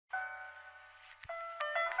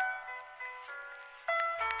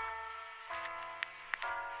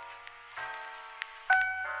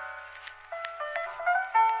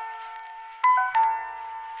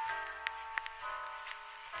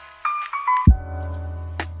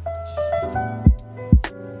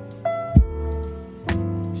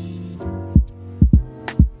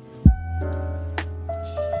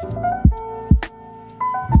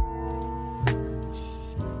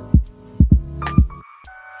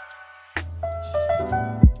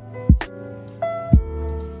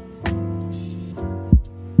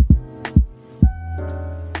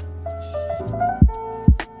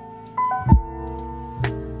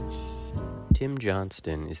Tim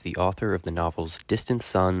Johnston is the author of the novels Distant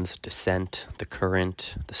Suns, Descent, The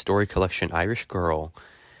Current, the story collection Irish Girl,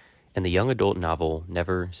 and the young adult novel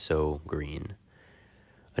Never So Green.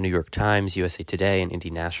 A New York Times, USA Today, and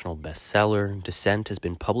Indie National bestseller, Descent has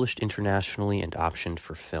been published internationally and optioned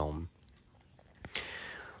for film.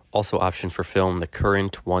 Also optioned for film, The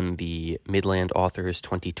Current won the Midland Authors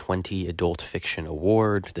 2020 Adult Fiction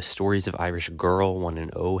Award. The Stories of Irish Girl won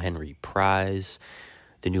an O. Henry Prize,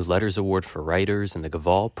 the New Letters Award for Writers, and the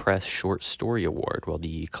Gaval Press Short Story Award, while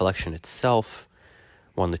the collection itself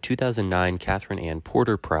won the 2009 Catherine Ann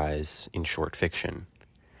Porter Prize in Short Fiction.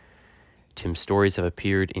 Tim's stories have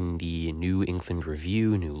appeared in the New England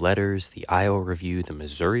Review, New Letters, the Iowa Review, the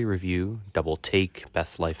Missouri Review, Double Take,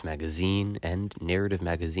 Best Life Magazine, and Narrative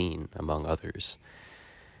Magazine, among others.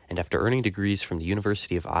 And after earning degrees from the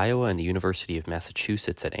University of Iowa and the University of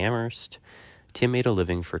Massachusetts at Amherst, Tim made a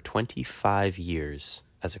living for 25 years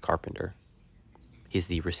as a carpenter. He is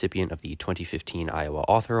the recipient of the 2015 Iowa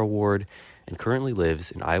Author Award and currently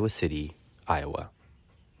lives in Iowa City, Iowa.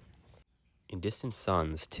 In Distant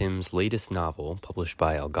Suns, Tim's latest novel, published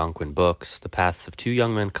by Algonquin Books, the paths of two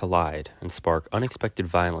young men collide and spark unexpected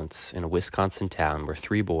violence in a Wisconsin town where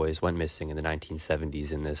three boys went missing in the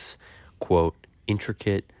 1970s in this, quote,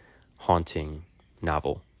 intricate, haunting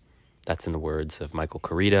novel. That's in the words of Michael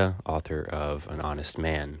Carita, author of An Honest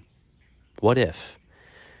Man. What if?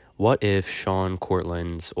 What if Sean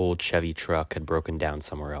Cortland's old Chevy truck had broken down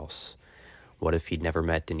somewhere else? What if he'd never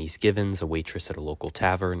met Denise Givens, a waitress at a local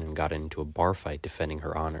tavern, and got into a bar fight defending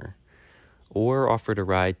her honor? Or offered a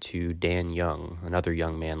ride to Dan Young, another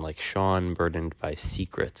young man like Sean, burdened by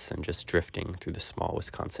secrets and just drifting through the small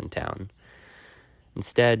Wisconsin town?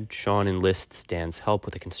 Instead, Sean enlists Dan's help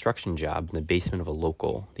with a construction job in the basement of a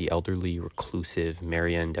local, the elderly, reclusive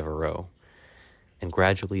Marianne Devereaux. And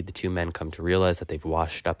gradually, the two men come to realize that they've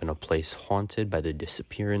washed up in a place haunted by the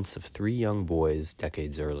disappearance of three young boys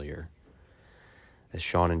decades earlier. As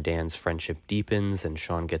Sean and Dan's friendship deepens and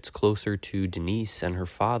Sean gets closer to Denise and her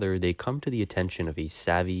father, they come to the attention of a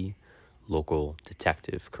savvy local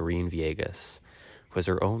detective, Corinne Viegas, who has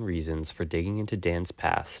her own reasons for digging into Dan's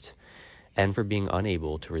past and for being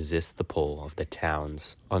unable to resist the pull of the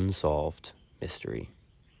town's unsolved mystery.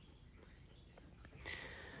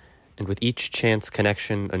 And with each chance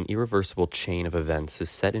connection, an irreversible chain of events is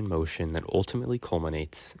set in motion that ultimately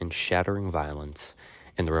culminates in shattering violence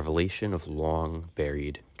and the revelation of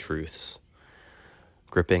long-buried truths.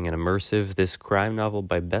 Gripping and immersive, this crime novel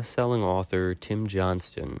by best-selling author Tim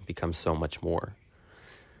Johnston becomes so much more.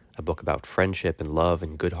 A book about friendship and love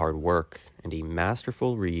and good hard work, and a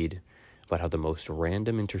masterful read about how the most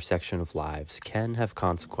random intersection of lives can have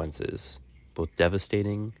consequences, both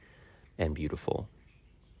devastating and beautiful.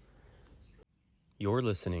 You're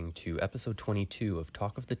listening to episode 22 of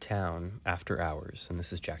Talk of the Town After Hours, and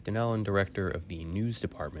this is Jack Donnellan, director of the news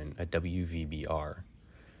department at WVBR.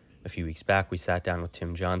 A few weeks back, we sat down with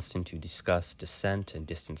Tim Johnston to discuss Descent and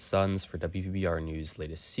Distant Suns for WVBR News'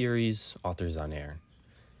 latest series, Authors on Air.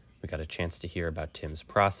 We got a chance to hear about Tim's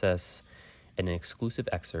process and an exclusive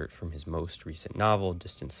excerpt from his most recent novel,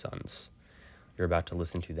 Distant Suns. You're about to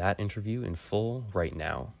listen to that interview in full right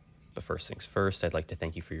now. But first things first, I'd like to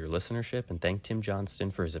thank you for your listenership and thank Tim Johnston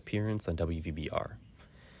for his appearance on WVBR.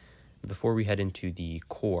 Before we head into the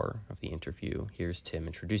core of the interview, here's Tim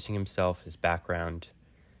introducing himself, his background,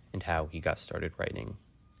 and how he got started writing.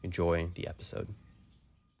 Enjoy the episode.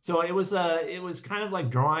 So it was kind of like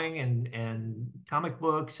drawing and comic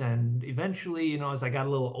books, and eventually, as I got a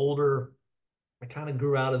little older, I kind of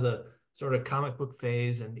grew out of the sort of comic book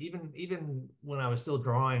phase, and even when I was still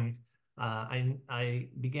drawing, I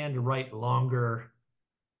began to write longer.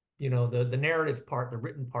 The narrative part, the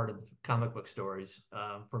written part of comic book stories,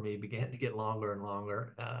 for me began to get longer and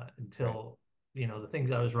longer until the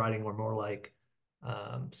things I was writing were more like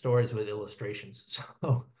stories with illustrations.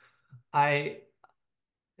 So I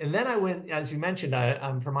and then I went, as you mentioned,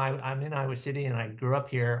 I'm in Iowa City, and I grew up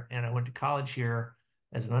here, and I went to college here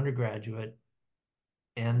as an undergraduate.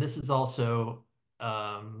 And this is also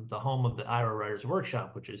the home of the Iowa Writers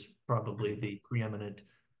Workshop, which is probably the preeminent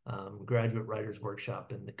graduate writers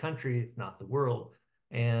workshop in the country, if not the world.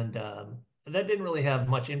 And that didn't really have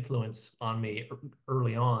much influence on me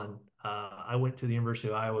early on. I went to the University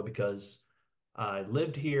of Iowa because I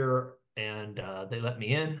lived here, and they let me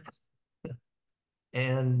in,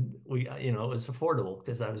 and it was affordable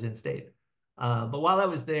because I was in state. But while I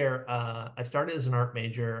was there, I started as an art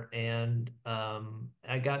major, and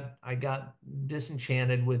I got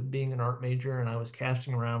disenchanted with being an art major, and I was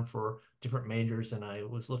casting around for different majors, and I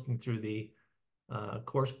was looking through the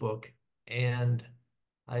course book, and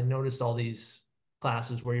I noticed all these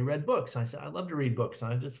classes where you read books. And I said, I love to read books.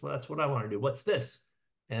 And that's what I want to do. What's this?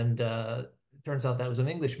 And it turns out that was an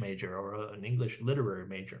English major or an English literary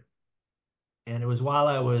major. And it was while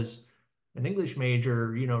I was an English major,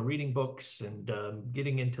 reading books and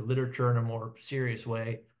getting into literature in a more serious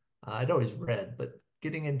way. I'd always read, but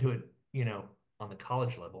getting into it, on the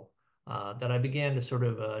college level, that I began to sort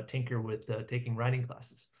of tinker with taking writing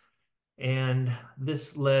classes. And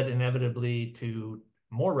this led inevitably to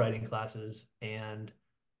more writing classes. And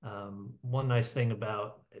one nice thing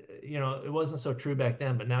about, it wasn't so true back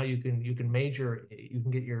then, but now you can major, you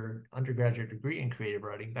can get your undergraduate degree in creative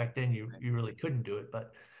writing. Back then, you really couldn't do it.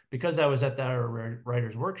 But because I was at that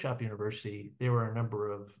Writers Workshop University, there were a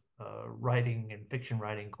number of writing and fiction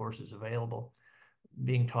writing courses available,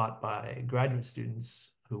 being taught by graduate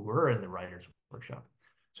students who were in the Writers Workshop.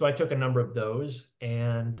 So I took a number of those,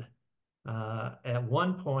 and at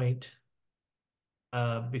one point,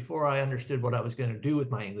 before I understood what I was going to do with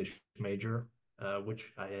my English major,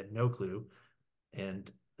 which I had no clue, and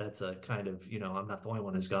that's a kind of, I'm not the only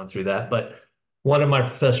one who's gone through that, but one of my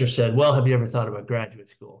professors said, well, have you ever thought about graduate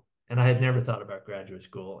school? And I had never thought about graduate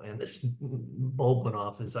school. And this bulb went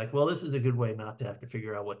off. It's like, well, this is a good way not to have to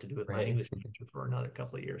figure out what to do with my Right. English major for another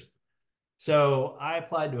couple of years. So I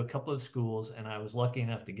applied to a couple of schools, and I was lucky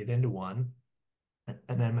enough to get into one, an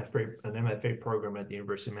MFA program at the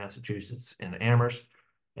University of Massachusetts in Amherst.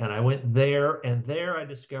 And I went there, and there I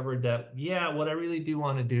discovered that, yeah, what I really do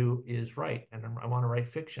want to do is write, and I want to write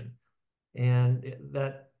fiction. And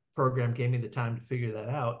that program gave me the time to figure that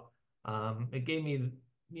out. It gave me,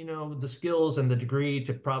 the skills and the degree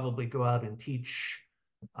to probably go out and teach,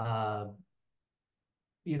 uh,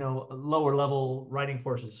 lower level writing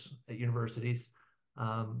courses at universities.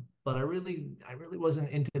 But I really wasn't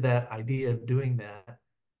into that idea of doing that.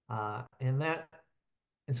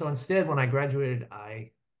 And so instead, when I graduated,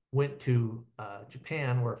 I went to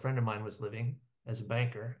Japan, where a friend of mine was living as a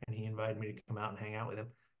banker, and he invited me to come out and hang out with him.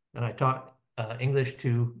 And I taught English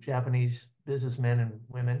to Japanese businessmen and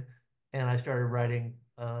women, and I started writing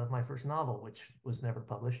my first novel, which was never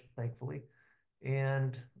published, thankfully.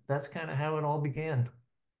 And that's kind of how it all began.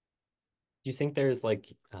 Do you think there's like,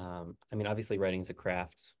 I mean, obviously writing's a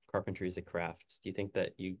craft, carpentry is a craft. Do you think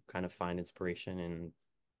that you kind of find inspiration in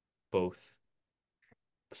both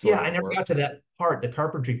Yeah, sort I of never got works? to that part, the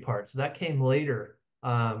carpentry part. So that came later,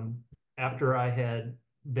 after I had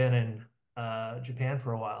been in Japan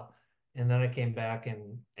for a while, and then I came back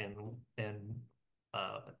and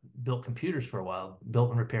uh, built computers for a while,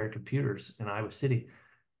 built and repaired computers in Iowa City.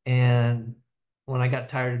 And when I got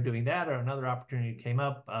tired of doing that, another opportunity came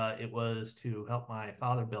up. It was to help my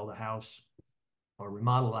father build a house or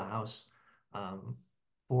remodel a house, um,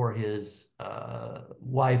 for his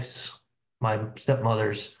wife's, my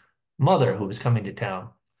stepmother's mother, who was coming to town.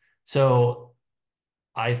 So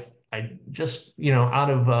I just, out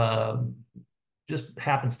of just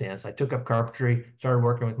happenstance, I took up carpentry, started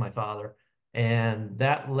working with my father, and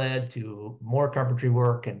that led to more carpentry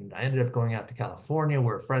work. And I ended up going out to California,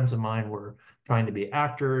 where friends of mine were trying to be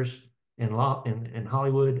actors in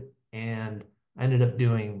Hollywood, and I ended up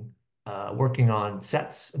doing working on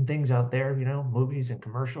sets and things out there, movies and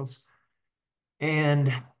commercials.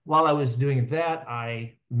 And while I was doing that,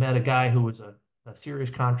 I met a guy who was a serious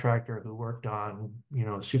contractor who worked on,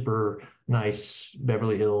 super nice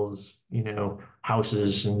Beverly Hills,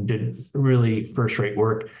 houses, and did really first-rate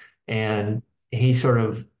work. And he sort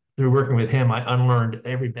of, through working with him, I unlearned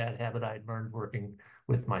every bad habit I had learned working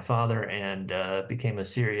with my father, and became a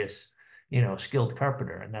serious, skilled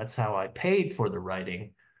carpenter. And that's how I paid for the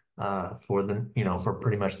writing for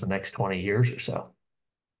pretty much the next 20 years or so.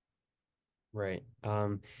 Right.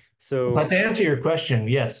 But So to answer your question,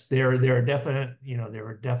 yes, there are definite, there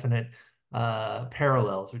are definite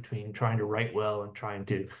parallels between trying to write well and trying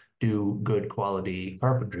to do good quality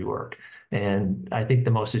carpentry work. And I think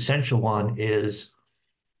the most essential one is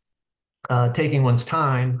taking one's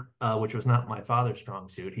time, which was not my father's strong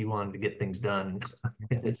suit. He wanted to get things done,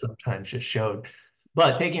 and it sometimes just showed.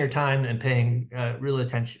 But taking your time and paying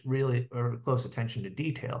really or close attention to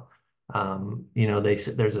detail.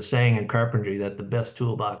 There's a saying in carpentry that the best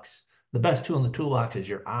tool in the toolbox is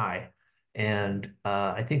your eye, and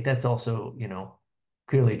I think that's also,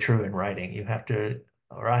 clearly true in writing. You have to,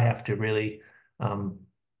 or I have to really um,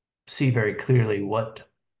 see very clearly what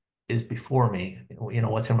is before me,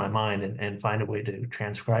 what's in my mind, and find a way to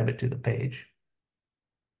transcribe it to the page.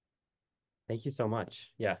 thank you so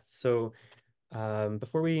much. Yeah. So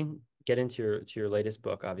before we get into your latest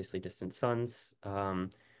book, obviously Distant Suns,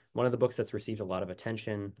 one of the books that's received a lot of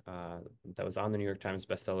attention, that was on the New York Times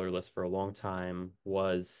bestseller list for a long time,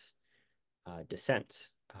 was Descent.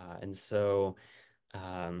 And so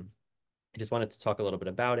I just wanted to talk a little bit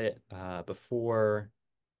about it before,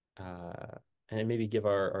 uh, and maybe give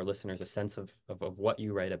our listeners a sense of what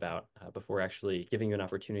you write about before actually giving you an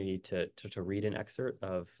opportunity to read an excerpt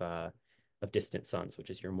of Distant Sons, which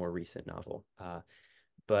is your more recent novel.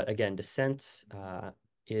 But again, Descent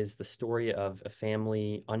is the story of a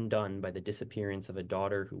family undone by the disappearance of a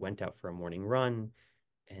daughter who went out for a morning run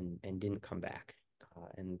and didn't come back.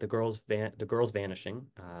 And the girl's vanishing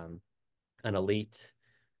on a late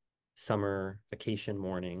summer vacation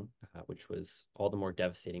morning, which was all the more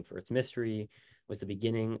devastating for its mystery, was the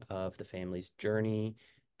beginning of the family's journey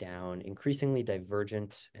down increasingly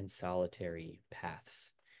divergent and solitary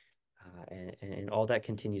paths. And all that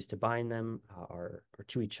continues to bind them or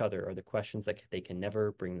to each other are the questions that they can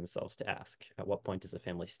never bring themselves to ask. At what point does a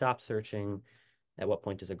family stop searching? At what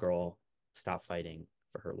point does a girl stop fighting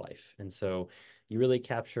for her life? And so you really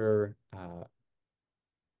capture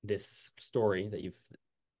this story that you've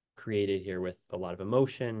created here with a lot of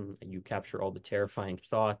emotion. You capture all the terrifying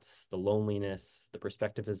thoughts, the loneliness, the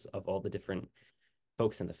perspectives of all the different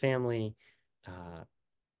folks in the family. Uh,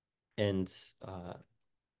 and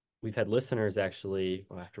we've had listeners actually,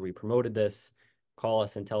 after we promoted this, call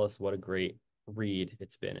us and tell us what a great read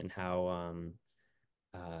it's been and how,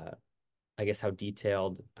 uh, I guess, how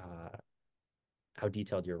detailed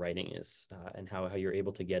your writing is, and how you're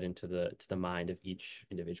able to get into the mind of each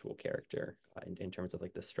individual character in terms of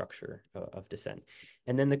like the structure of Descent.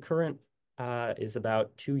 And then the current is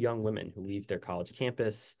about two young women who leave their college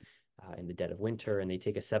campus in the dead of winter, and they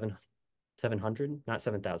take a 700, not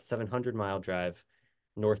 7,000, 700-mile drive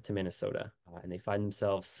north to Minnesota, and they find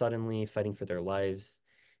themselves suddenly fighting for their lives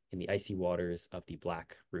in the icy waters of the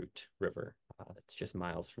Black Root River. That's just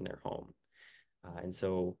miles from their home. And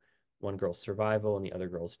so one girl's survival and the other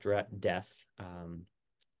girl's death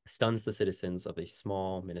stuns the citizens of a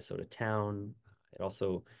small Minnesota town. It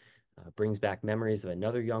also brings back memories of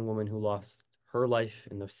another young woman who lost her life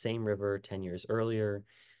in the same river 10 years earlier.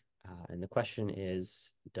 And the question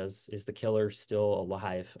is the killer still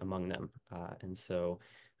alive among them? And so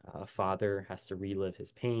a father has to relive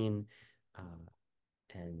his pain.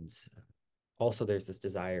 And also there's this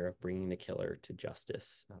desire of bringing the killer to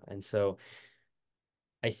justice. And so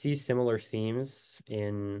I see similar themes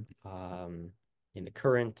in the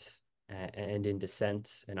current and in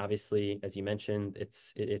Descent, and obviously, as you mentioned,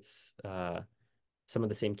 it's some of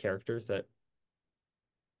the same characters that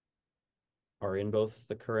are in both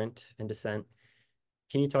the current and Descent.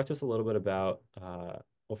 Can you talk to us a little bit about,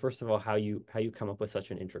 well, first of all, how you come up with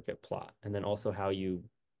such an intricate plot, and then also how you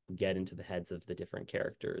get into the heads of the different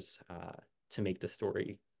characters to make the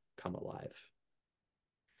story come alive?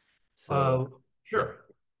 So, Uh, yeah. sure.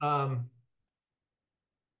 Um,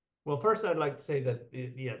 well, first, I'd like to say that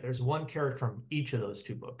yeah, there's one character from each of those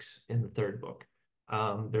two books in the third book.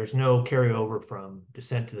 There's no carryover from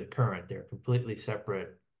Descent to the Current. They're completely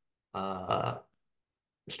separate uh,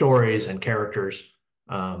 stories and characters.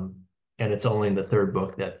 And it's only in the third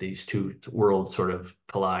book that these two worlds sort of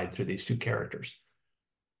collide through these two characters.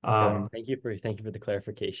 Okay. Um, Thank you for the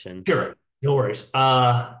clarification. sure, no worries.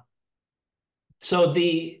 So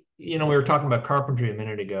we were talking about carpentry a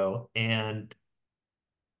minute ago, and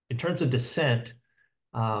in terms of Descent,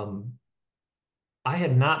 um, I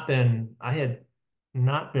had not been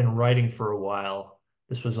writing for a while.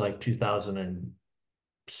 This was like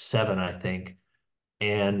 2007, I think.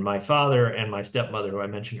 And my father and my stepmother, who I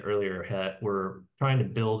mentioned earlier, were trying to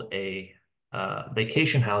build a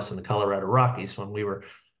vacation house in the Colorado Rockies when we were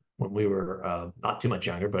not too much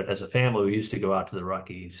younger, but as a family, we used to go out to the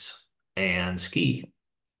Rockies and ski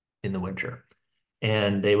in the winter.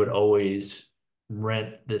 And they would always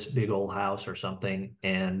rent this big old house or something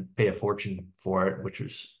and pay a fortune for it, which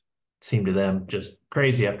was seemed to them just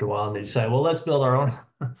crazy after a while. And they decided, well, let's build our own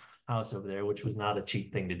house over there, which was not a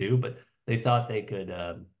cheap thing to do, but they thought they could,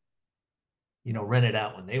 rent it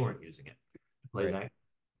out when they weren't using it to play Right. back.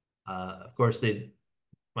 Of course,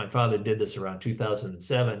 my father did this around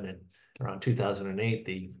 2007, and around 2008,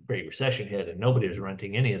 the Great Recession hit, and nobody was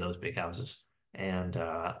renting any of those big houses. And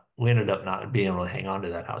we ended up not being able to hang on to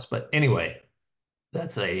that house. But anyway,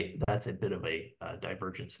 that's a bit of a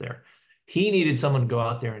divergence there. He needed someone to go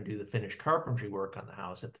out there and do the finished carpentry work on the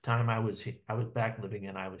house. At the time, I was back living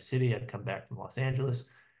in Iowa City. I'd come back from Los Angeles,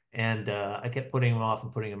 and I kept putting him off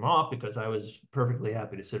and putting him off because I was perfectly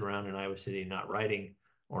happy to sit around in Iowa City not writing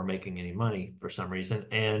or making any money for some reason.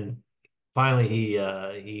 And finally,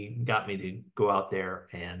 he got me to go out there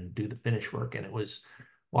and do the finish work. And it was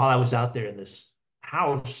while I was out there in this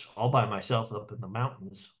house all by myself up in the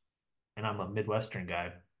mountains, and I'm a Midwestern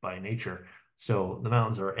guy by nature. So the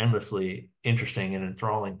mountains are endlessly interesting and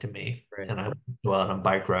enthralling to me. Right. And I go out on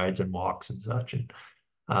bike rides and walks and such and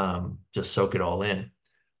just soak it all in.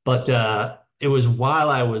 But it was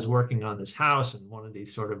while I was working on this house and one of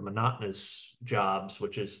these sort of monotonous jobs,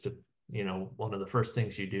 which is to, one of the first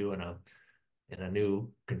things you do in a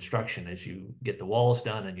new construction is you get the walls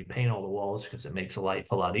done and you paint all the walls because it makes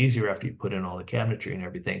life a lot easier after you put in all the cabinetry and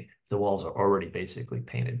everything. The walls are already basically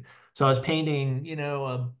painted. So I was painting,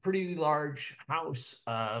 a pretty large house,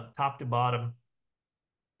 top to bottom,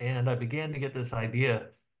 and I began to get this idea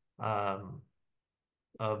um,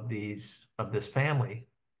 of this family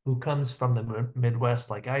who comes from the Midwest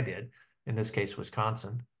like I did, in this case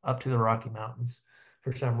Wisconsin, up to the Rocky Mountains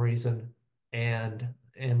for some reason, and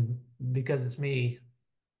because it's me,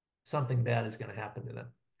 something bad is going to happen to them,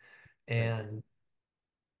 Right.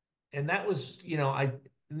 and that was, I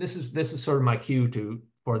this is sort of my cue to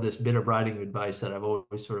for this bit of writing advice that I've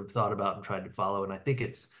always sort of thought about and tried to follow, and I think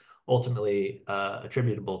it's ultimately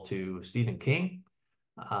attributable to Stephen King,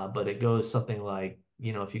 but it goes something like,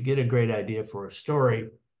 if you get a great idea for a story,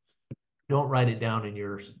 don't write it down in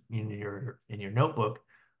your notebook,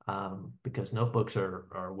 because notebooks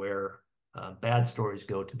are where bad stories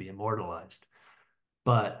go to be immortalized.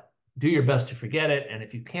 But do your best to forget it, and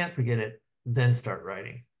if you can't forget it, then start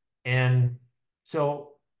writing. And so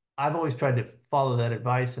I've always tried to follow that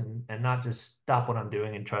advice and not just stop what I'm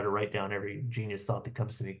doing and try to write down every genius thought that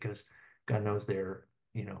comes to me, because God knows they're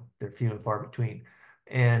few and far between.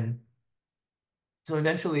 And so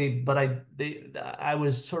eventually, but I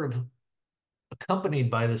was sort of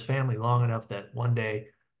accompanied by this family long enough that one day,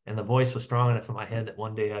 and the voice was strong enough in my head that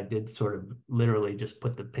one day I did sort of literally just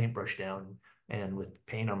put the paintbrush down and with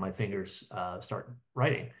paint on my fingers, start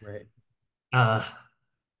writing. Right. Uh,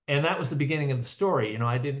 and that was the beginning of the story.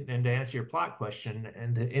 I didn't, and to answer your plot question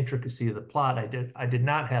and the intricacy of the plot, I did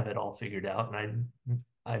not have it all figured out, and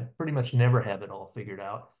I pretty much never have it all figured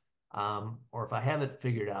out. Or if I have it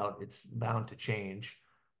figured out, it's bound to change.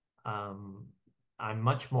 Um, I'm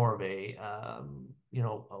much more of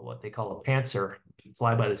what they call a pantser,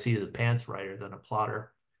 fly by the seat of the pants writer than a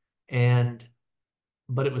plotter. And,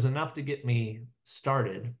 but it was enough to get me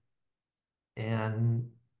started. And,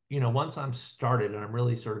 once I'm started and I'm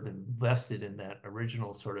really sort of invested in that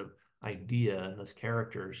original sort of idea and those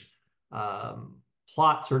characters, um,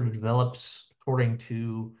 plot sort of develops according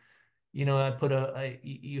to, I put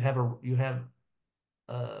you have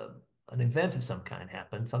uh, an event of some kind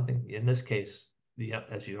happen. Something in this case,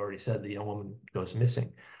 as you already said, the young woman goes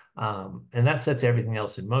missing, and that sets everything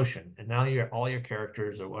else in motion. And now all your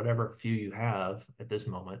characters or whatever few you have at this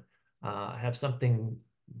moment have something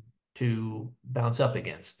to bounce up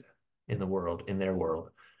against in the world, in their world.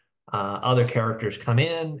 Other characters come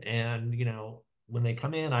in, and when they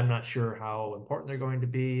come in, I'm not sure how important they're going to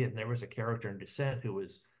be. And there was a character in Descent who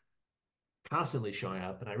was constantly showing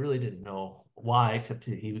up, and I really didn't know why, except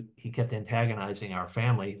he kept antagonizing our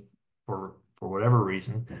family for whatever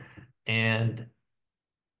reason. And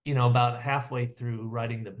about halfway through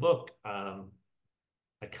writing the book, I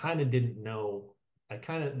kind of didn't know.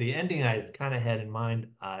 The ending I kind of had in mind,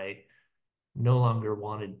 I no longer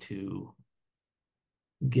wanted to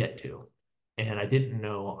get to, and I didn't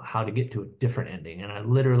know how to get to a different ending, and I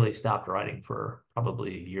literally stopped writing for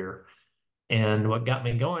probably a year. And what got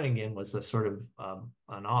me going again was a sort of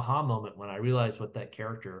an aha moment when I realized what that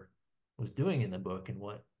character was doing in the book and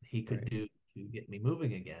what he could Right. do to get me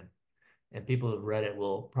moving again. And people who've read it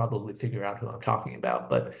will probably figure out who I'm talking about.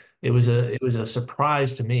 But it was a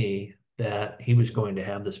surprise to me that he was going to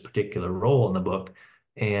have this particular role in the book,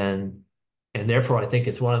 and and therefore I think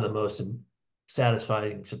it's one of the most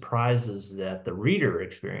satisfying surprises that the reader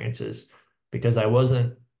experiences, because I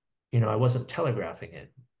wasn't telegraphing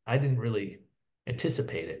it. I didn't really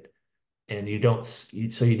anticipate it, and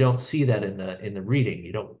so you don't see that in the reading.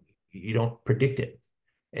 You don't predict it,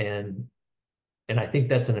 and and I think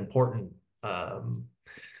that's an important um,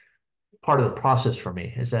 part of the process for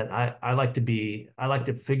me, is that I like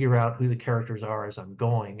to figure out who the characters are as I'm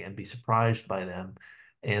going and be surprised by them,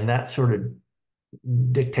 and that sort of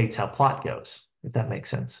dictates how plot goes, if that makes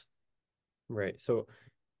sense. Right. So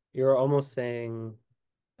you're almost saying, and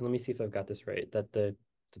let me see if I've got this right, that the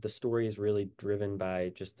story is really driven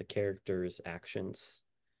by just the characters' actions.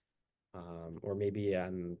 Or maybe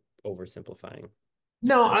I'm oversimplifying.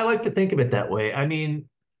 No, I like to think of it that way. I mean,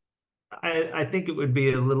 I think it would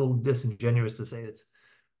be a little disingenuous to say it's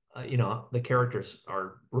the characters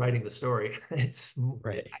are writing the story. It's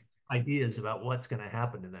Right. ideas about what's going to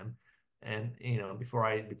happen to them. And before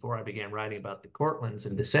I began writing about the Cortlands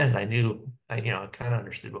and Descent, I knew I kind of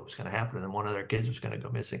understood what was going to happen to them. One of their kids was going to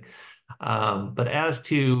go missing. But as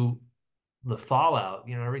to the fallout,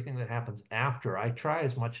 everything that happens after, I try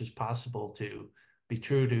as much as possible to be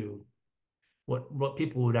true to what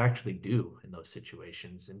people would actually do in those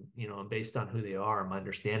situations, and based on who they are, my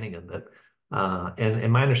understanding of them,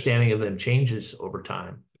 and my understanding of them changes over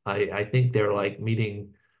time. I think they're like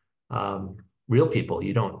meeting um, real people.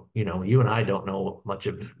 You don't, you and I don't know much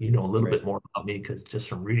of, a little Right. bit more about me because just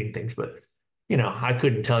from reading things, but I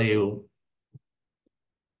couldn't tell you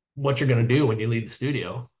what you're going to do when you leave the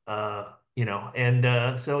studio.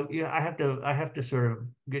 And so yeah, I have to sort of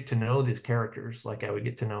get to know these characters like I would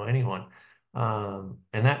get to know anyone. And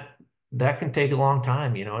that can take a long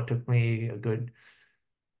time. It took me a good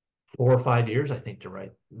 4 or 5 years, I think, to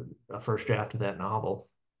write a first draft of that novel.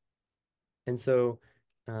 And so,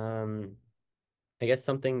 um, I guess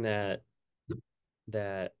something that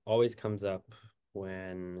always comes up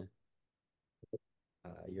when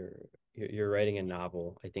you're writing a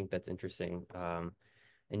novel, I think that's interesting.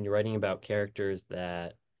 And you're writing about characters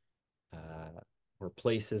that uh, or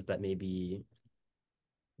places that maybe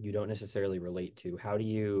you don't necessarily relate to. How do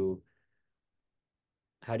you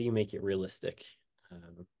make it realistic?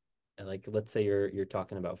 Um, like let's say you're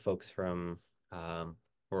talking about folks from um,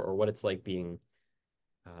 or what it's like being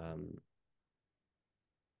um,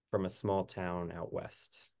 from a small town out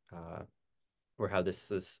west. Or how this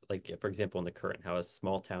is like, for example, in the current, how a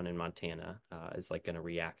small town in Montana is like going to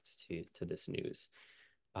react to this news.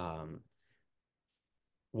 Um,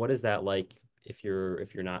 what is that like if you're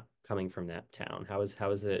not coming from that town? How is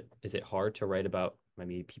it hard to write about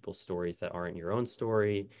maybe people's stories that aren't your own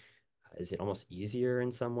story? Is it almost easier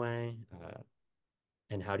in some way?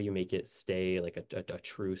 And how do you make it stay like a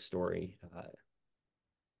true story?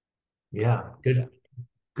 Yeah, Yeah,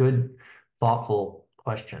 good, thoughtful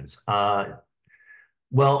questions.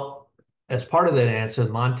 Well, as part of that answer,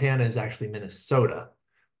 Montana is actually Minnesota.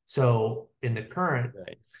 So in the current,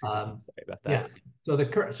 right. um, Sorry about that.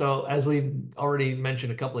 yeah. So as we've already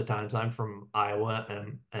mentioned a couple of times, I'm from Iowa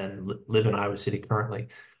and live in Iowa City currently,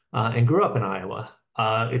 and grew up in Iowa.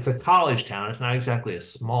 It's a college town. It's not exactly a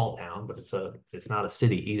small town, but it's not a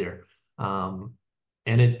city either. Um,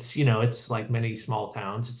 and it's like many small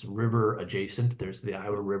towns. It's river adjacent. There's the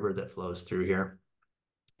Iowa River that flows through here.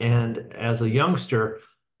 And as a youngster,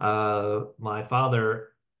 my father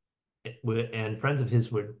and friends of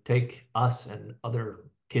his would take us and other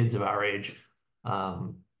kids of our age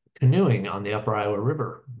um, canoeing on the Upper Iowa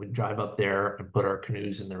River. We'd drive up there and put our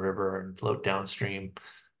canoes in the river and float downstream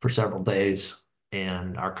for several days,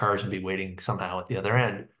 and our cars would be waiting somehow at the other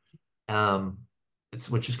end. Um,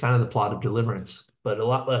 which is kind of the plot of Deliverance, but a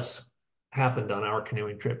lot less happened on our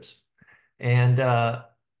canoeing trips. And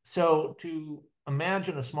so to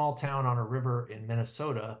imagine a small town on a river in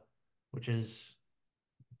Minnesota, which is,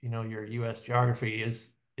 your U.S. geography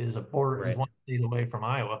is a border is Right. one state away from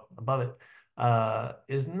Iowa above it,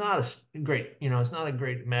 is not a great, it's not a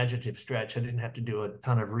great imaginative stretch. I didn't have to do a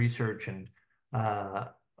ton of research, and uh,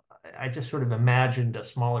 I just sort of imagined a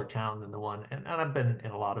smaller town than the one, and I've been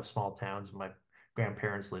in a lot of small towns. My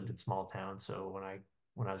grandparents lived in small towns, so when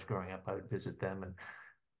I was growing up, I would visit them, and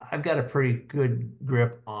I've got a pretty good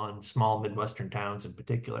grip on small Midwestern towns in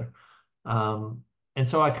particular. Um, and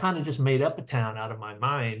so I kind of just made up a town out of my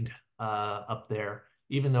mind up there,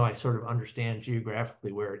 even though I sort of understand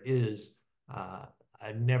geographically where it is. Uh,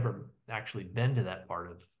 I've never actually been to that part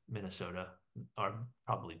of Minnesota, or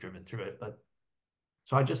probably driven through it, but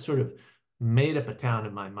so I just sort of made up a town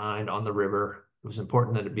in my mind on the river. It was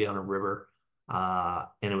important that it be on a river. And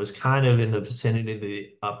it was kind of in the vicinity of the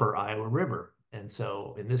upper Iowa River. And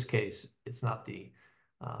so in this case,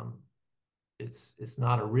 um, it's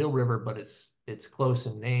not a real river, but it's close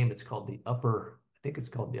in name. It's called the upper, I think it's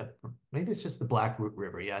called the upper, maybe it's just the Blackroot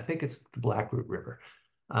River. Yeah, I think it's the Blackroot River.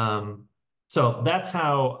 Um, so that's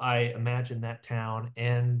how I imagine that town.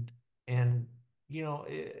 And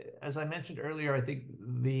as I mentioned earlier, I think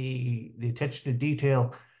the attention to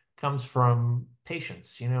detail comes from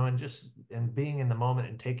patience, and being in the moment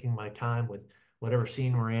and taking my time with whatever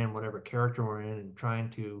scene we're in, whatever character we're in, and trying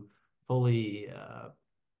to fully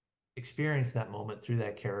experience that moment through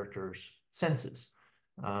that character's senses.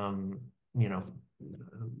 Um, you know,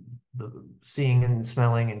 the seeing and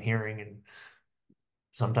smelling and hearing and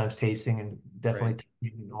sometimes tasting and Right. definitely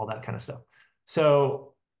tasting, all that kind of stuff.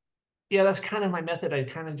 So yeah, that's kind of my method. I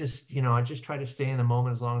kind of just, I just try to stay in the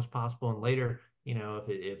moment as long as possible. And later,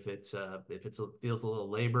 if it feels a little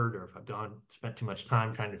labored, or if I've spent too much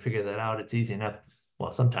time trying to figure that out, it's easy enough.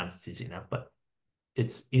 Well, sometimes it's easy enough, but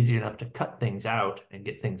it's easy enough to cut things out and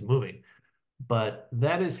get things moving. But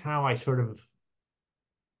that is how I sort of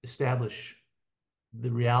establish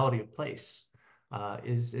the reality of place.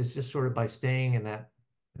 Is just sort of by staying in that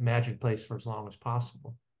imagined place for as long as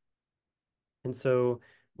possible. And so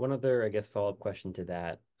one other, I guess, follow-up question to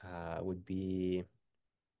that would be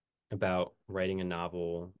about writing a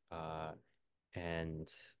novel and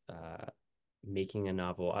making a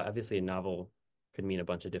novel. Obviously, a novel could mean a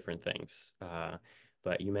bunch of different things.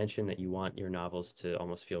 But you mentioned that you want your novels to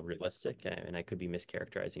almost feel realistic, and I could be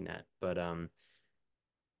mischaracterizing that. But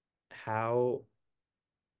how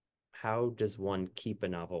how does one keep a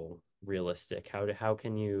novel realistic? How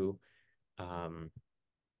can you, um,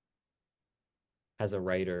 as a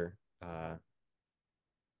writer,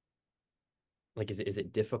 like is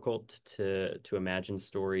it difficult to imagine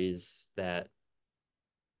stories that,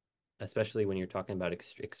 especially when you're talking about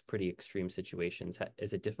pretty extreme situations,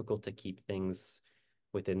 is it difficult to keep things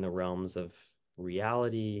within the realms of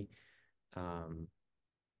reality? Um,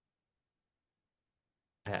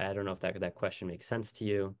 I don't know if that question makes sense to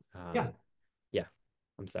you. Yeah, Yeah,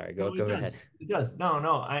 I'm sorry. Go no, it go ahead. does. It does. No,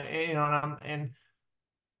 no. And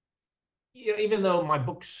you know, even though my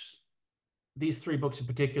books, these three books in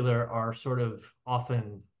particular, are sort of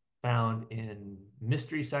often found in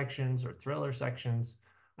mystery sections or thriller sections,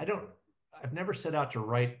 I don't. I've never set out to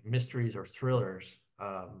write mysteries or thrillers.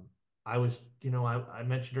 I was, I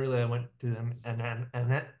mentioned earlier I went to an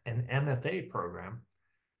MFA program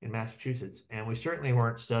in Massachusetts, and we certainly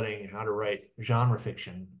weren't studying how to write genre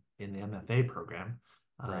fiction in the MFA program.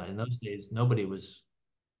 Right, In those days, nobody was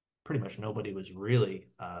pretty much nobody was really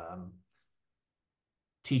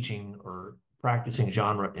teaching or practicing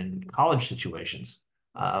genre in college situations.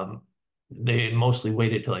 Um, they mostly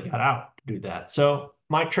waited till I got out to do that. So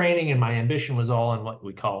my training and my ambition was all in what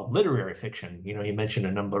we call literary fiction. You know, you mentioned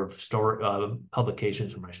a number of story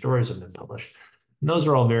publications where my stories have been published. And those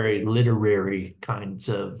are all very literary kinds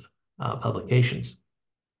of publications.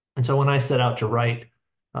 And so when I set out to write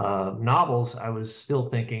novels, I was still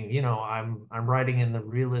thinking, I'm writing in the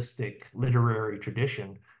realistic literary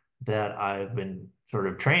tradition that I've been sort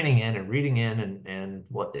of training in and reading in, and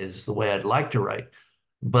what is the way I'd like to write.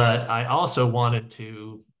 But I also wanted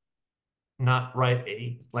to not write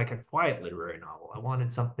a quiet literary novel. I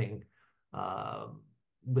wanted something of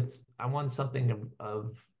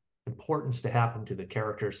importance to happen to the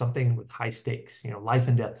character, something with high stakes, life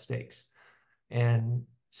and death stakes. And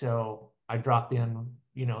so I dropped in,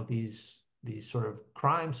 these sort of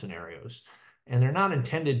crime scenarios, and they're not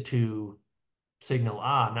intended to signal,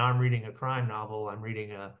 now I'm reading a crime novel, I'm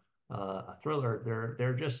reading a thriller.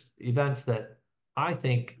 They're just events that I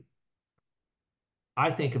think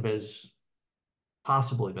I think of as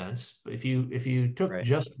possible events. But if you took right,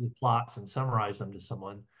 just the plots and summarized them to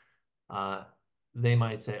someone, uh, they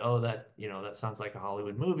might say, "Oh, that sounds like a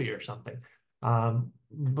Hollywood movie or something."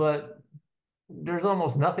 But there's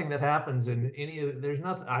almost nothing that happens in any of there's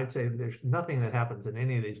nothing I'd say there's nothing that happens in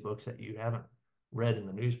any of these books that you haven't read in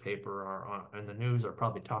the newspaper or in the news or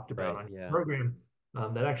probably talked about right. on your Yeah, program,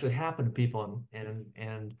 that actually happen to people.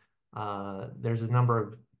 And there's a number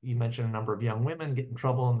of you mentioned a number of young women get in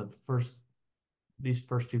trouble in these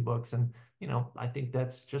first two books. And I think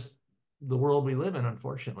that's just the world we live in,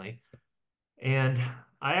 unfortunately. And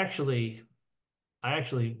I actually I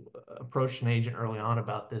actually approached an agent early on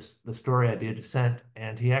about the story idea Descent,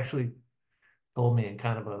 and he actually told me in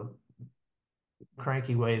kind of a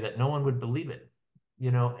cranky way that no one would believe it,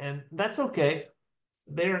 and that's okay.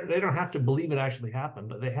 They don't have to believe it actually happened,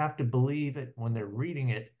 but they have to believe it when they're reading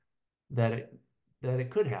it that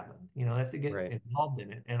it could happen. They have to get right, involved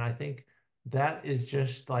in it. And I think that is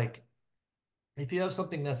just like if you have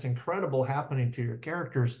something that's incredible happening to your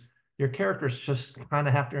characters just kind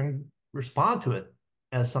of have to respond to it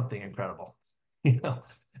as something incredible. You know,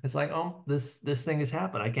 it's like, oh, this thing has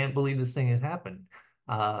happened. I can't believe this thing has happened.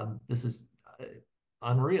 This is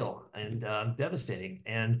unreal and devastating.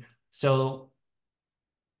 And so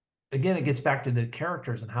again, it gets back to the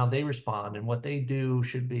characters and how they respond, and what they do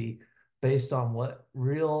should be based on what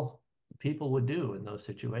real people would do in those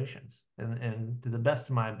situations. And to the best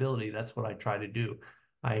of my ability, that's what I try to do.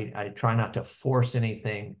 I try not to force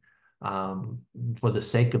anything for the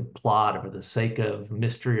sake of plot or for the sake of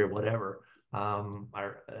mystery or whatever.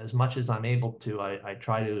 As much as I'm able to, I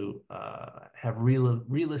try to have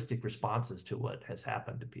realistic responses to what has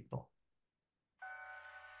happened to people.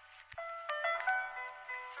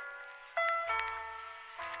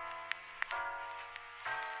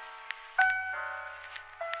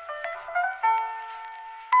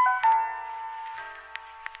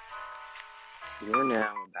 You're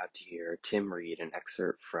now about to hear Tim read an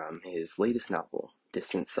excerpt from his latest novel,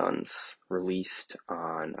 Distant Suns, released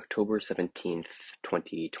on October 17th,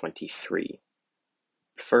 2023.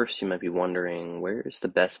 First, you might be wondering, where is the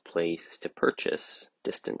best place to purchase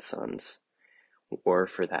Distant Suns? or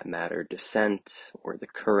for that matter, Descent, or The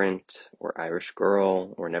Current, or Irish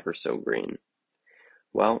Girl, or Never So Green?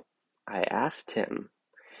 Well, I asked Tim,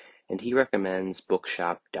 and he recommends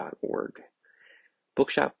bookshop.org.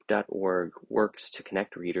 Bookshop.org works to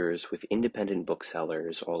connect readers with independent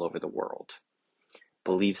booksellers all over the world.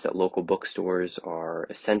 Believes that local bookstores are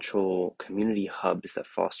essential community hubs that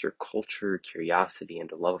foster culture, curiosity,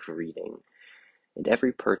 and a love of reading. And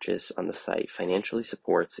every purchase on the site financially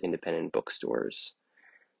supports independent bookstores.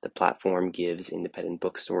 The platform gives independent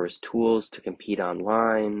bookstores tools to compete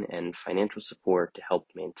online and financial support to help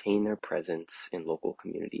maintain their presence in local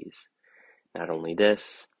communities. Not only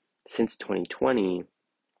this, since 2020,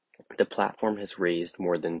 the platform has raised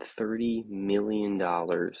more than $30 million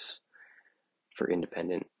for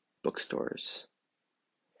independent bookstores.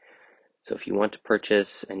 So if you want to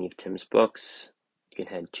purchase any of Tim's books, you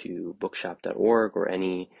can head to bookshop.org or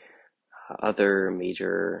any other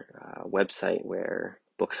major website where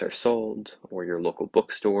books are sold, or your local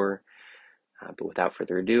bookstore. But without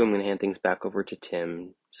further ado, I'm going to hand things back over to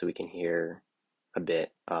Tim so we can hear a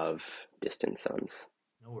bit of Distant Suns.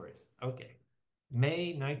 No worries. Okay.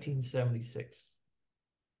 May 1976.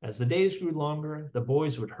 As the days grew longer, the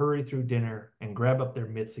boys would hurry through dinner and grab up their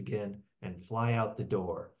mitts again and fly out the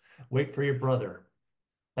door. Wait for your brother.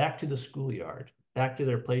 Back to the schoolyard, back to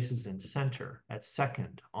their places in center, at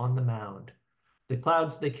second, on the mound. The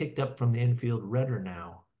clouds they kicked up from the infield redder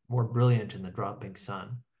now, more brilliant in the dropping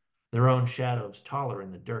sun. Their own shadows taller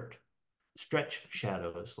in the dirt. Stretch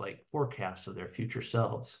shadows like forecasts of their future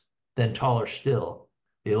selves. Then taller still,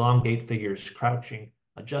 the elongate figures crouching,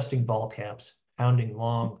 adjusting ball caps, pounding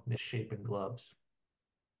long, misshapen gloves.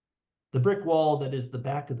 The brick wall that is the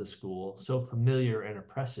back of the school, so familiar and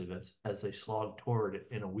oppressive as they slog toward it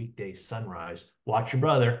in a weekday sunrise, watch your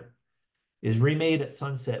brother, is remade at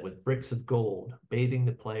sunset with bricks of gold, bathing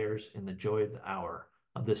the players in the joy of the hour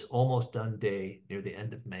of this almost done day near the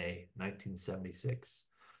end of May, 1976,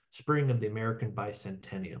 spring of the American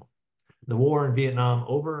bicentennial. The war in Vietnam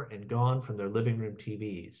over and gone from their living room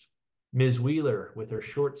TVs. Ms. Wheeler with her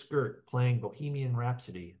short skirt playing Bohemian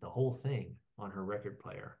Rhapsody, the whole thing, on her record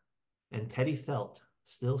player. And Teddy Felt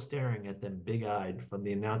still staring at them big-eyed from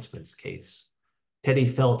the announcements case. Teddy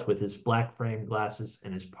Felt with his black frame glasses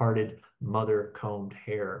and his parted mother-combed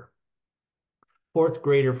hair. Fourth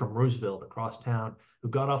grader from Roosevelt across town who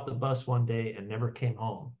got off the bus one day and never came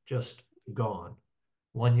home, just gone.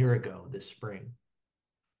 1 year ago this spring.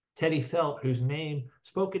 Teddy Felt, whose name,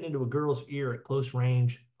 spoken into a girl's ear at close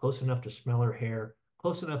range, close enough to smell her hair,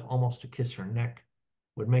 close enough almost to kiss her neck,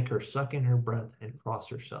 would make her suck in her breath and cross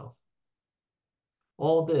herself.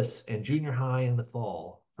 All this and junior high in the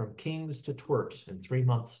fall, from kings to twerps in 3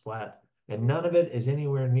 months flat, and none of it is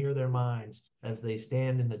anywhere near their minds as they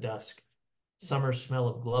stand in the dusk. Summer smell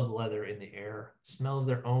of glove leather in the air, smell of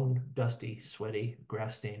their own dusty, sweaty,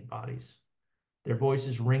 grass-stained bodies. Their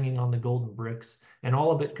voices ringing on the golden bricks, and all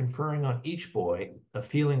of it conferring on each boy a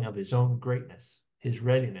feeling of his own greatness, his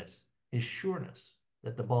readiness, his sureness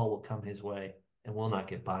that the ball will come his way and will not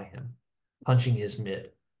get by him. Punching his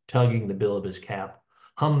mitt, tugging the bill of his cap,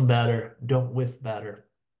 hum batter, don't whiff batter.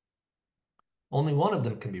 Only one of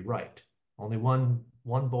them can be right. Only one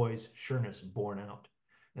boy's sureness borne out.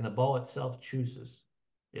 And the ball itself chooses.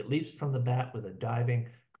 It leaps from the bat with a diving,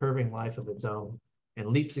 curving life of its own, and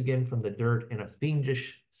leaps again from the dirt in a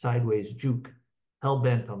fiendish sideways juke,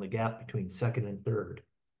 hell-bent on the gap between second and third.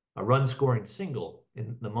 A run-scoring single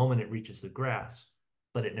in the moment it reaches the grass,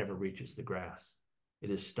 but it never reaches the grass. It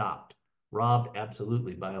is stopped, robbed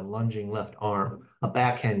absolutely by a lunging left arm, a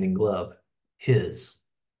backhanding glove, his.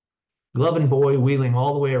 Glove and boy wheeling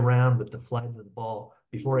all the way around with the flight of the ball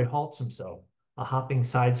before he halts himself, a hopping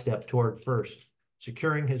sidestep toward first,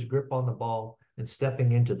 securing his grip on the ball and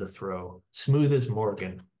stepping into the throw, smooth as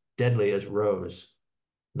Morgan, deadly as Rose.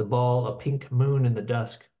 The ball, a pink moon in the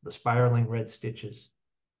dusk, the spiraling red stitches.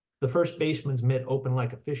 The first baseman's mitt open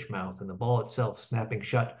like a fish mouth, and the ball itself snapping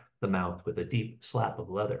shut the mouth with a deep slap of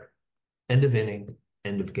leather. End of inning,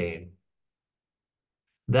 end of game.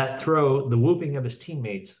 That throw, the whooping of his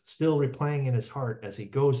teammates, still replaying in his heart as he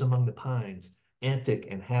goes among the pines, antic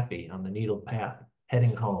and happy on the needled path,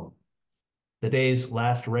 heading home. The day's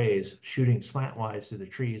last rays shooting slantwise through the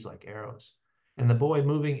trees like arrows, and the boy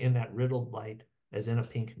moving in that riddled light as in a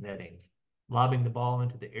pink netting, lobbing the ball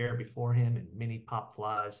into the air before him in mini pop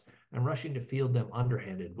flies and rushing to field them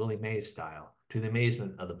underhanded Willie Mays style, to the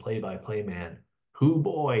amazement of the play-by-play man. Hoo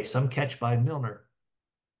boy, some catch by Milner.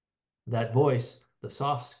 That voice, the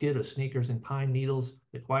soft skid of sneakers and pine needles,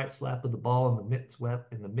 the quiet slap of the ball in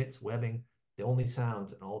the mitts webbing, the only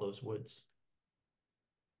sounds in all those woods.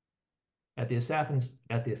 At the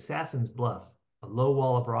assassin's bluff, a low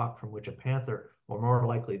wall of rock from which a panther, or more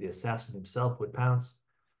likely the assassin himself, would pounce.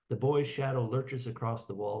 The boy's shadow lurches across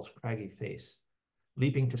the wall's craggy face,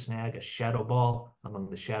 leaping to snag a shadow ball among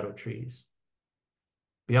the shadow trees.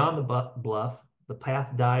 Beyond the bluff, the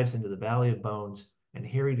path dives into the valley of bones, and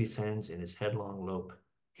here he descends in his headlong lope.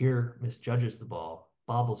 Here misjudges the ball,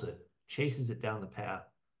 bobbles it, chases it down the path,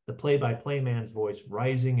 the play-by-play man's voice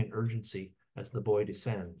rising in urgency as the boy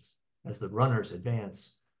descends, as the runners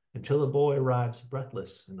advance, until the boy arrives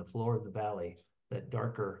breathless in the floor of the valley, that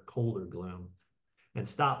darker, colder gloom, and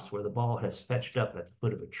stops where the ball has fetched up at the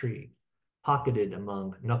foot of a tree, pocketed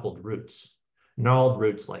among knuckled roots, gnarled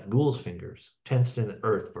roots like ghoul's fingers, tensed in the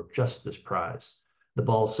earth for just this prize. The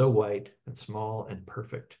ball so white and small and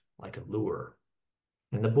perfect, like a lure.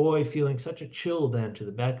 And the boy feeling such a chill then to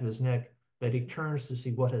the back of his neck that he turns to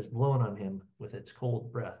see what has blown on him with its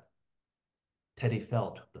cold breath. Teddy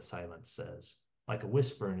felt, the silence says, like a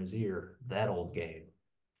whisper in his ear, that old game.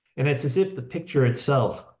 And it's as if the picture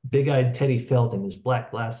itself, big-eyed Teddy Felt in his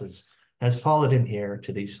black glasses, has followed him here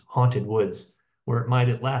to these haunted woods, where it might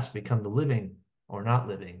at last become the living or not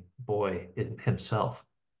living boy himself.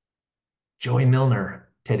 Joey Milner,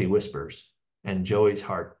 Teddy whispers, and Joey's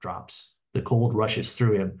heart drops. The cold rushes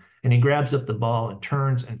through him, and he grabs up the ball and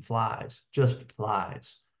turns and flies, just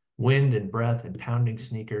flies. Wind and breath and pounding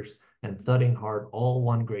sneakers and thudding heart, all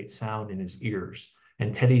one great sound in his ears.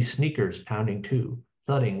 And Teddy's sneakers pounding too,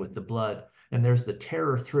 thudding with the blood. And there's the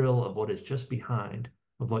terror thrill of what is just behind,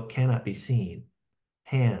 of what cannot be seen.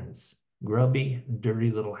 Hands, grubby, dirty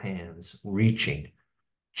little hands, reaching.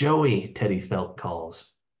 Joey, Teddy Felt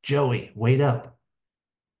calls. Joey, wait up.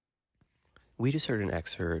 We just heard an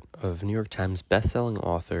excerpt of New York Times bestselling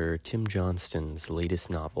author Tim Johnston's latest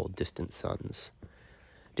novel, Distant Sons.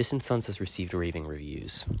 Distant Sons has received raving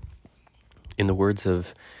reviews. In the words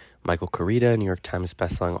of Michael Carita, New York Times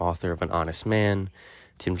bestselling author of An Honest Man,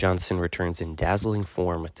 Tim Johnston returns in dazzling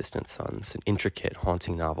form with Distant Sons, an intricate,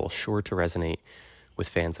 haunting novel sure to resonate with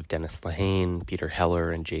fans of Dennis Lehane, Peter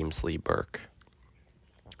Heller, and James Lee Burke.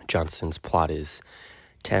 Johnston's plot is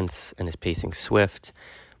tense and his pacing swift,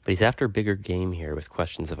 but he's after a bigger game here with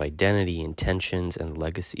questions of identity, intentions, and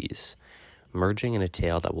legacies, merging in a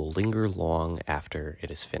tale that will linger long after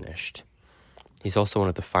it is finished. He's also one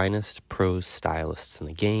of the finest prose stylists in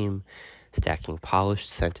the game, stacking polished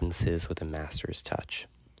sentences with a master's touch.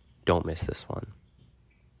 Don't miss this one.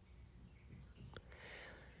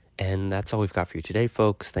 And that's all we've got for you today,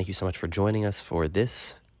 folks. Thank you so much for joining us for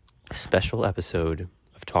this special episode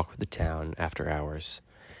of Talk with the Town After Hours.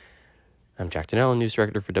 I'm Jack Donnell, News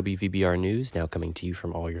Director for WVBR News, now coming to you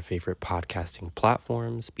from all your favorite podcasting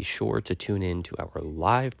platforms. Be sure to tune in to our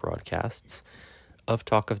live broadcasts of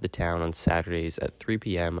Talk of the Town on Saturdays at 3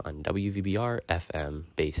 p.m. on WVBR FM,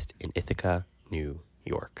 based in Ithaca, New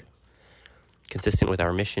York. Consistent with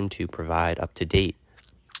our mission to provide up-to-date,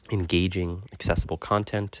 engaging, accessible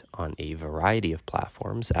content on a variety of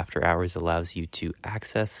platforms, After Hours allows you to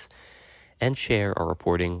access and share our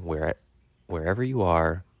reporting wherever you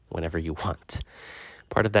are, whenever you want.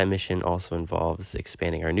 Part of that mission also involves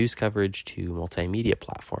expanding our news coverage to multimedia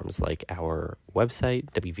platforms like our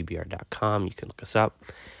website, wvbr.com, you can look us up,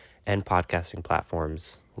 and podcasting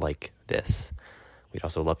platforms like this. We'd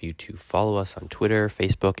also love you to follow us on Twitter,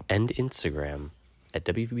 Facebook, and Instagram at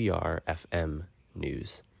WVBR FM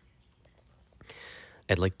News.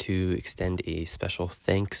 I'd like to extend a special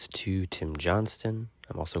thanks to Tim Johnston.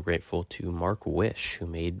 I'm also grateful to Mark Wish, who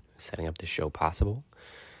made setting up the show possible.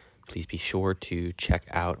 Please be sure to check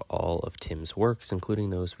out all of Tim's works, including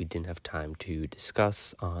those we didn't have time to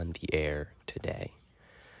discuss on the air today.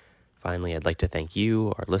 Finally, I'd like to thank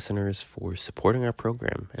you, our listeners, for supporting our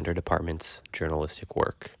program and our department's journalistic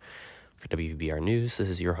work. For WVBR News, this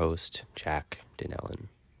is your host, Jack Donnell.